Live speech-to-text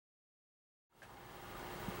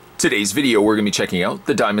Today's video, we're going to be checking out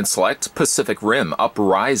the Diamond Select Pacific Rim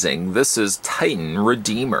Uprising. This is Titan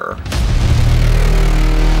Redeemer.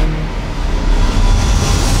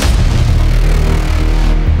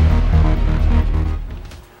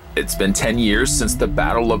 It's been 10 years since the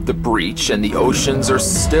Battle of the Breach, and the oceans are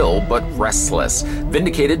still but restless.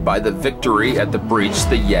 Vindicated by the victory at the Breach,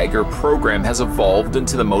 the Jaeger program has evolved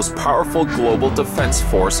into the most powerful global defense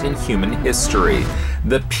force in human history.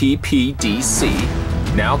 The PPDC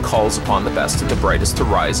now calls upon the best and the brightest to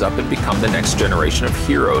rise up and become the next generation of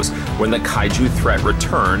heroes. When the kaiju threat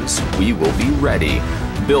returns, we will be ready.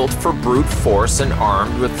 Built for brute force and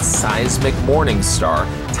armed with seismic Morningstar,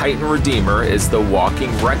 Titan Redeemer is the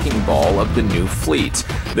walking wrecking ball of the new fleet.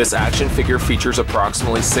 This action figure features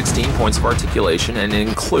approximately 16 points of articulation and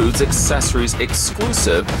includes accessories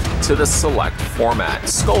exclusive to the Select format,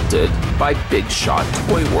 sculpted by Big Shot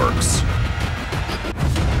Toy Works.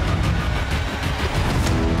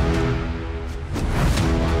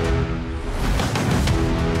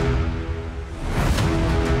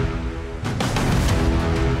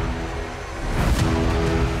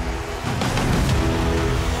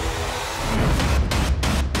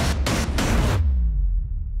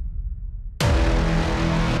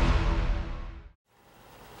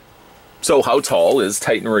 So how tall is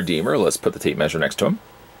Titan Redeemer? Let's put the tape measure next to him,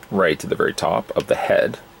 right to the very top of the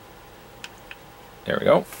head. There we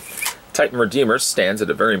go. Titan Redeemer stands at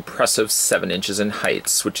a very impressive 7 inches in height.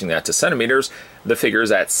 Switching that to centimeters, the figure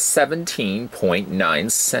is at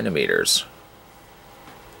 17.9 centimeters.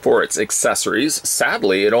 For its accessories,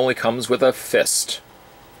 sadly, it only comes with a fist.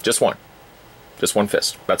 Just one. Just one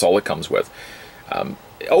fist. That's all it comes with.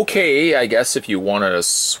 Okay, I guess if you wanted to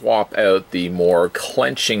swap out the more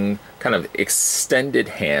clenching, kind of extended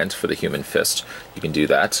hand for the human fist, you can do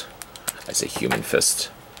that. I say human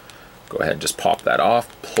fist. Go ahead and just pop that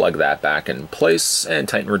off, plug that back in place, and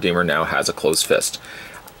Titan Redeemer now has a closed fist.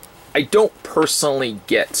 I don't personally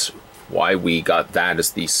get why we got that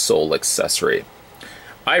as the sole accessory.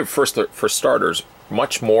 I, for starters,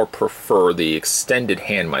 much more prefer the extended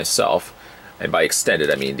hand myself. And by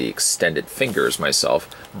extended, I mean the extended fingers myself,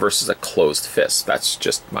 versus a closed fist. That's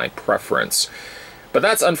just my preference. But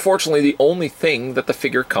that's unfortunately the only thing that the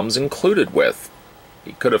figure comes included with.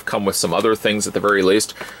 He could have come with some other things at the very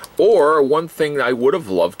least. Or one thing I would have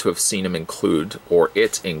loved to have seen him include, or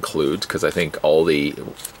it include, because I think all the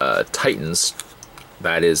Titans,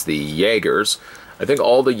 that is the Jaegers, I think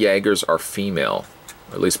all the Jaegers are female.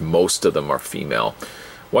 Or at least most of them are female.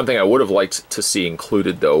 One thing I would have liked to see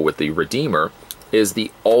included, though, with the Redeemer is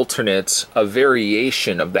the alternate, a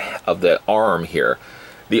variation of the arm here.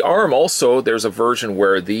 The arm also, there's a version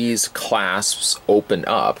where these clasps open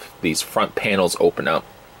up, these front panels open up,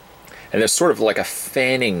 and there's sort of like a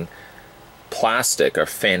fanning plastic or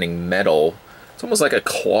fanning metal. It's almost like a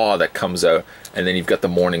claw that comes out, and then you've got the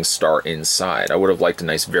Morningstar inside. I would have liked a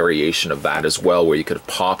nice variation of that as well, where you could have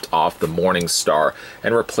popped off the Morningstar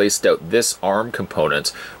and replaced out this arm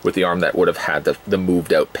component with the arm that would have had the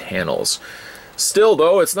moved out panels. Still,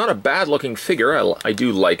 though, it's not a bad looking figure. I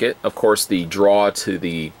do like it. Of course, the draw to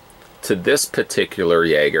this particular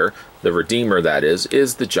Jaeger, the Redeemer that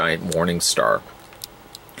is the giant Morningstar.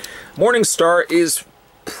 Morningstar is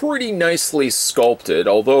pretty nicely sculpted,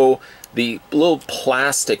 although the little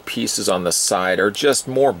plastic pieces on the side are just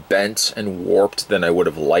more bent and warped than I would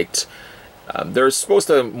have liked. They're supposed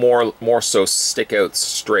to more so stick out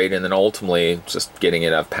straight, and then ultimately, just getting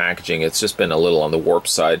it out of packaging, it's just been a little on the warp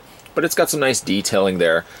side. But it's got some nice detailing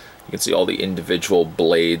there. You can see all the individual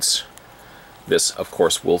blades. This, of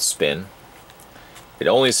course, will spin. It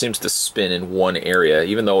only seems to spin in one area,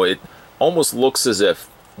 even though it almost looks as if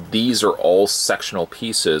these are all sectional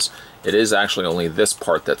pieces. It is actually only this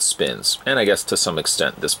part that spins, and I guess to some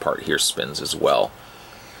extent this part here spins as well.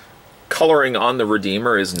 Coloring on the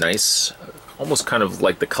Redeemer is nice, almost kind of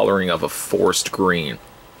like the coloring of a forest green.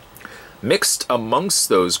 Mixed amongst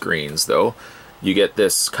those greens, though, you get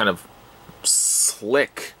this kind of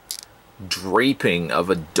slick draping of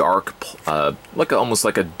a dark, almost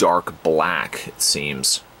like a dark black, it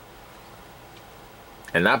seems.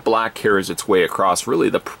 And that black carries its way across really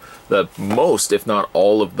the most, if not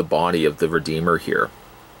all, of the body of the Redeemer here.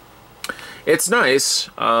 It's nice.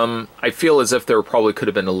 I feel as if there probably could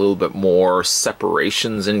have been a little bit more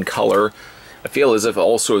separations in color. I feel as if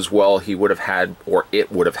also as well he would have had, or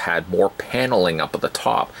it would have had, more paneling up at the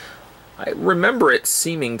top. I remember it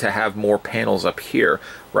seeming to have more panels up here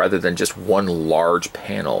rather than just one large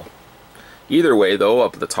panel. Either way, though,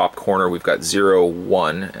 up at the top corner we've got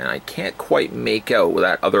 01, and I can't quite make out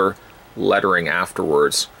that other lettering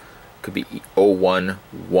afterwards. Could be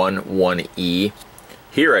 0111E.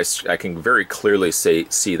 Here I can very clearly see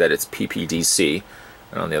that it's PPDC.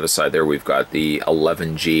 And on the other side there we've got the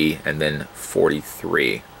 11G and then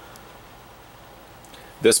 43.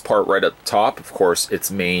 This part right up top, of course,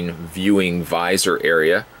 its main viewing visor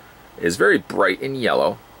area is very bright in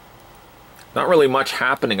yellow. Not really much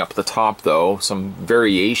happening up at the top though. Some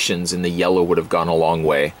variations in the yellow would have gone a long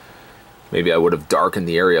way. Maybe I would have darkened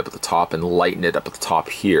the area up at the top and lightened it up at the top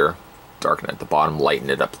here. Darken it at the bottom, lighten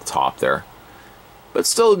it up at the top there. But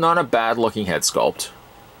still not a bad looking head sculpt.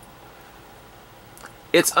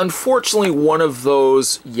 It's unfortunately one of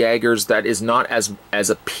those Jaegers that is not as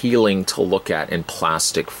appealing to look at in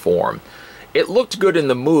plastic form. It looked good in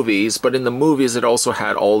the movies, but in the movies it also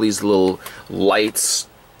had all these little lights,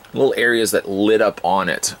 little areas that lit up on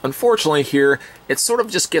it. Unfortunately here, it sort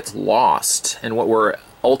of just gets lost, and what we're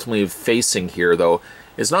ultimately facing here though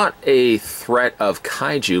is not a threat of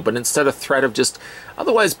kaiju, but instead a threat of just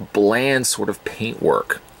otherwise bland sort of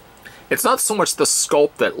paintwork. It's not so much the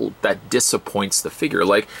sculpt that disappoints the figure.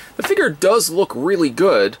 Like, the figure does look really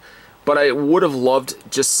good, but I would have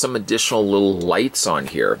loved just some additional little lights on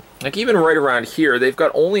here. Like, even right around here, they've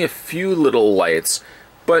got only a few little lights,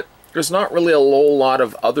 but there's not really a whole lot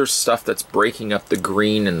of other stuff that's breaking up the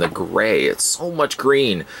green and the gray. It's so much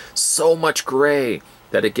green, so much gray,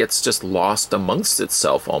 that it gets just lost amongst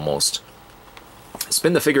itself almost.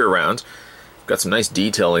 Spin the figure around. Got some nice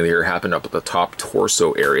detailing here happening up at the top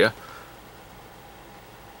torso area.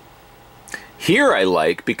 Here I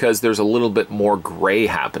like because there's a little bit more gray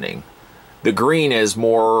happening. The green is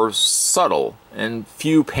more subtle, and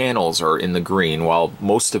few panels are in the green, while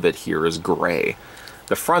most of it here is gray.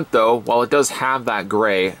 The front though, while it does have that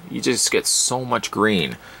gray, you just get so much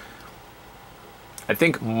green. I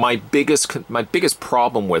think my biggest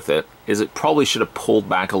problem with it is it probably should have pulled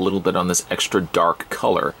back a little bit on this extra dark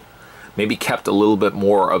color. Maybe kept a little bit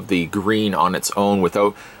more of the green on its own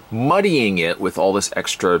without muddying it with all this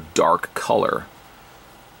extra dark color.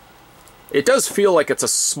 It does feel like it's a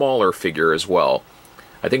smaller figure as well.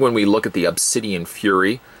 I think when we look at the Obsidian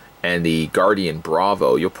Fury and the Guardian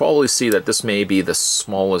Bravo, you'll probably see that this may be the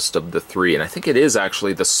smallest of the three, and I think it is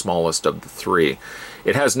actually the smallest of the three.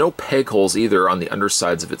 It has no peg holes either on the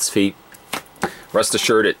undersides of its feet. Rest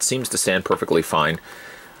assured, it seems to stand perfectly fine.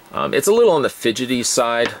 It's a little on the fidgety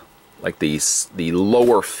side, like the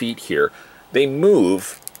lower feet here. They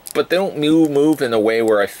move, but they don't move in a way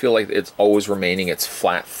where I feel like it's always remaining its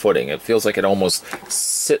flat footing. It feels like it almost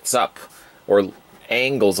sits up or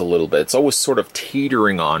angles a little bit. It's always sort of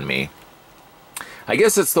teetering on me. I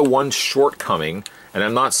guess it's the one shortcoming, and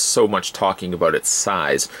I'm not so much talking about its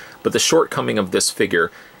size, but the shortcoming of this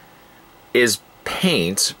figure is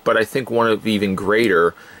paint, but I think one of even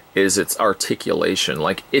greater is its articulation.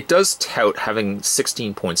 Like, it does tout having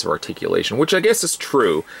 16 points of articulation, which I guess is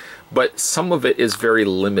true, but some of it is very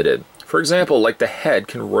limited. For example, like the head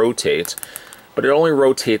can rotate, but it only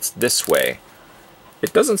rotates this way.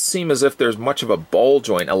 It doesn't seem as if there's much of a ball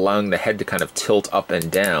joint allowing the head to kind of tilt up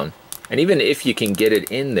and down. And even if you can get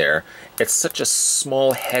it in there, it's such a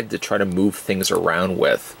small head to try to move things around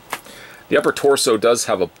with. The upper torso does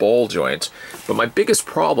have a ball joint, but my biggest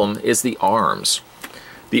problem is the arms.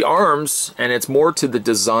 The arms, and it's more to the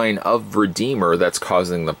design of Redeemer that's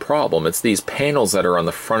causing the problem. It's these panels that are on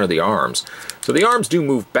the front of the arms. So the arms do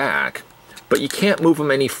move back, but you can't move them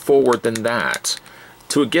any forward than that.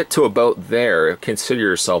 To get to about there, consider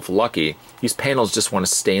yourself lucky. These panels just want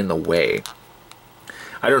to stay in the way.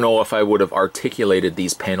 I don't know if I would have articulated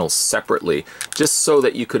these panels separately, just so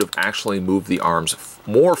that you could have actually moved the arms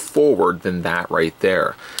more forward than that right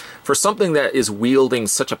there. For something that is wielding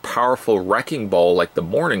such a powerful wrecking ball like the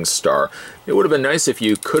Morning Star, it would have been nice if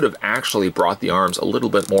you could have actually brought the arms a little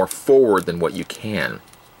bit more forward than what you can.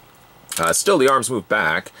 Still, the arms move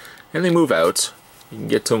back, and they move out.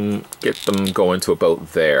 You can get them going to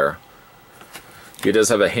about there. It does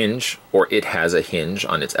have a hinge, or it has a hinge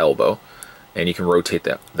on its elbow, and you can rotate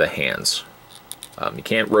the hands. You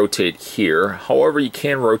can't rotate here, however you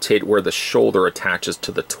can rotate where the shoulder attaches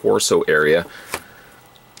to the torso area.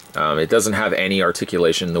 It doesn't have any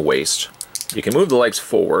articulation in the waist. You can move the legs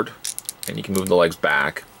forward, and you can move the legs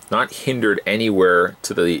back, not hindered anywhere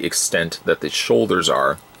to the extent that the shoulders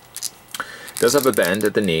are. It does have a bend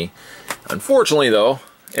at the knee. Unfortunately though,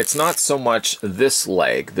 it's not so much this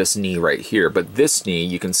leg, this knee right here, but this knee,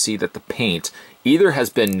 you can see that the paint either has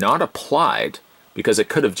been not applied, because it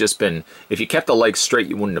could have just been, if you kept the leg straight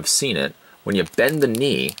you wouldn't have seen it. When you bend the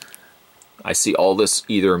knee, I see all this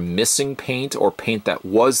either missing paint or paint that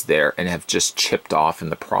was there and have just chipped off in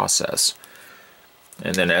the process.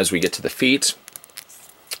 And then as we get to the feet,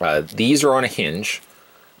 these are on a hinge,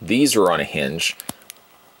 these are on a hinge,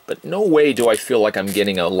 but no way do I feel like I'm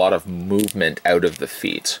getting a lot of movement out of the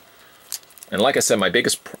feet. And like I said,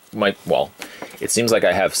 well, it seems like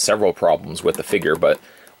I have several problems with the figure, but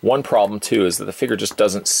one problem too is that the figure just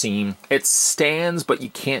doesn't seem, it stands, but you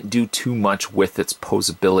can't do too much with its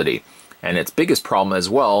posability. And its biggest problem as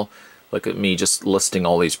well, look at me just listing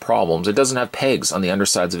all these problems, it doesn't have pegs on the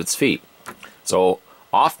undersides of its feet. So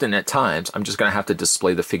often at times, I'm just gonna have to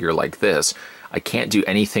display the figure like this. I can't do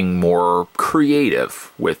anything more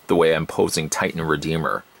creative with the way I'm posing Titan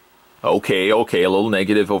Redeemer. Okay, a little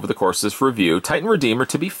negative over the course of this review. Titan Redeemer,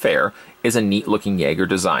 to be fair, is a neat looking Jaeger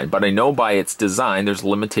design, but I know by its design there's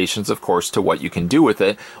limitations, of course, to what you can do with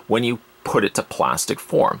it when you put it to plastic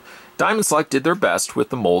form. Diamond Select did their best with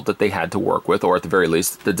the mold that they had to work with, or at the very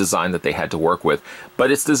least, the design that they had to work with, but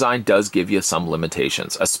its design does give you some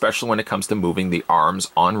limitations, especially when it comes to moving the arms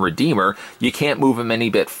on Redeemer. You can't move them any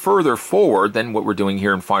bit further forward than what we're doing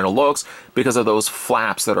here in Final Looks because of those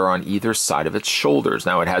flaps that are on either side of its shoulders.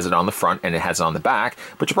 Now, it has it on the front and it has it on the back,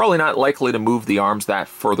 but you're probably not likely to move the arms that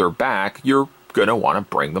further back. You're going to want to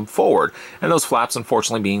bring them forward. And those flaps,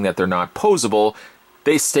 unfortunately, being that they're not posable,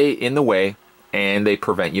 they stay in the way and they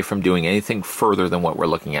prevent you from doing anything further than what we're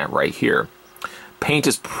looking at right here. Paint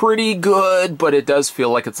is pretty good, but it does feel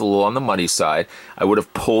like it's a little on the muddy side. I would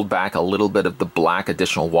have pulled back a little bit of the black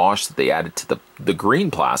additional wash that they added to the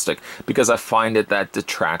green plastic because I find that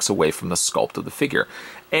detracts away from the sculpt of the figure.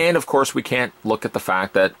 And of course, we can't look at the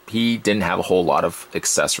fact that he didn't have a whole lot of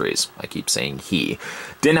accessories. I keep saying he.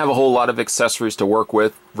 Didn't have a whole lot of accessories to work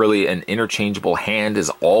with. Really, an interchangeable hand is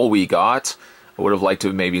all we got. I would have liked to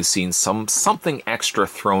have maybe seen something extra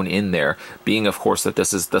thrown in there, being of course that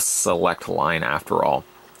this is the Select line after all.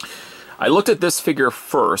 I looked at this figure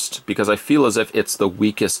first because I feel as if it's the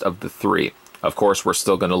weakest of the three. Of course, we're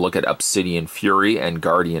still going to look at Obsidian Fury and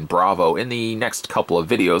Guardian Bravo in the next couple of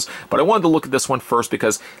videos, but I wanted to look at this one first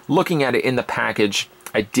because looking at it in the package,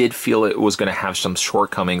 I did feel it was going to have some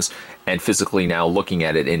shortcomings, and physically now looking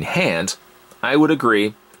at it in hand, I would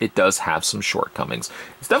agree it does have some shortcomings.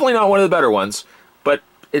 It's definitely not one of the better ones, but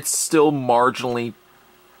it's still marginally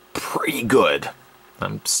pretty good.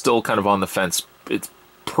 I'm still kind of on the fence. It's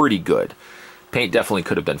pretty good. Paint definitely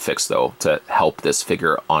could have been fixed, though, to help this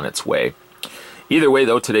figure on its way. Either way,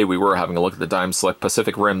 though, today we were having a look at the Diamond Select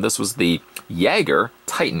Pacific Rim. This was the Jaeger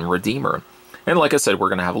Titan Redeemer. And like I said, we're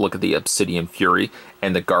going to have a look at the Obsidian Fury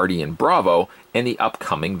and the Guardian Bravo in the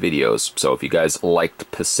upcoming videos. So if you guys liked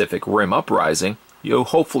Pacific Rim Uprising, you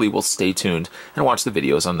hopefully will stay tuned and watch the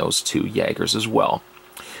videos on those two Jaegers as well.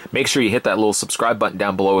 Make sure you hit that little subscribe button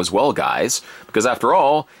down below as well, guys, because after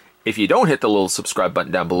all, if you don't hit the little subscribe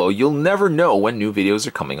button down below, you'll never know when new videos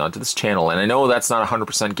are coming onto this channel. And I know that's not a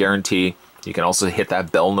 100% guarantee. You can also hit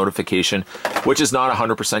that bell notification, which is not a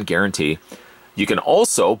 100% guarantee. You can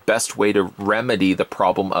also, best way to remedy the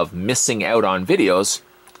problem of missing out on videos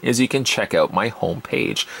is you can check out my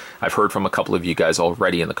homepage. I've heard from a couple of you guys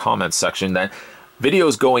already in the comments section that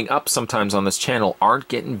videos going up sometimes on this channel aren't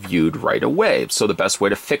getting viewed right away. So the best way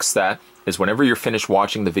to fix that is whenever you're finished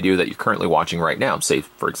watching the video that you're currently watching right now, say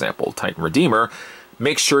for example Titan Redeemer,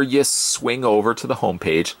 make sure you swing over to the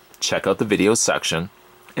homepage, check out the videos section,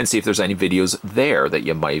 and see if there's any videos there that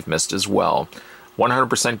you might have missed as well.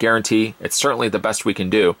 100% guarantee, it's certainly the best we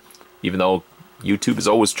can do. Even though YouTube is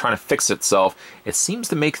always trying to fix itself, it seems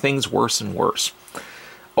to make things worse and worse.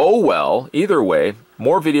 Oh well, either way,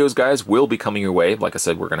 more videos, guys, will be coming your way. Like I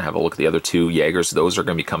said, we're going to have a look at the other two Jaegers. Those are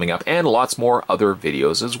going to be coming up, and lots more other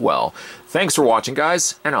videos as well. Thanks for watching,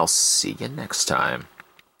 guys, and I'll see you next time.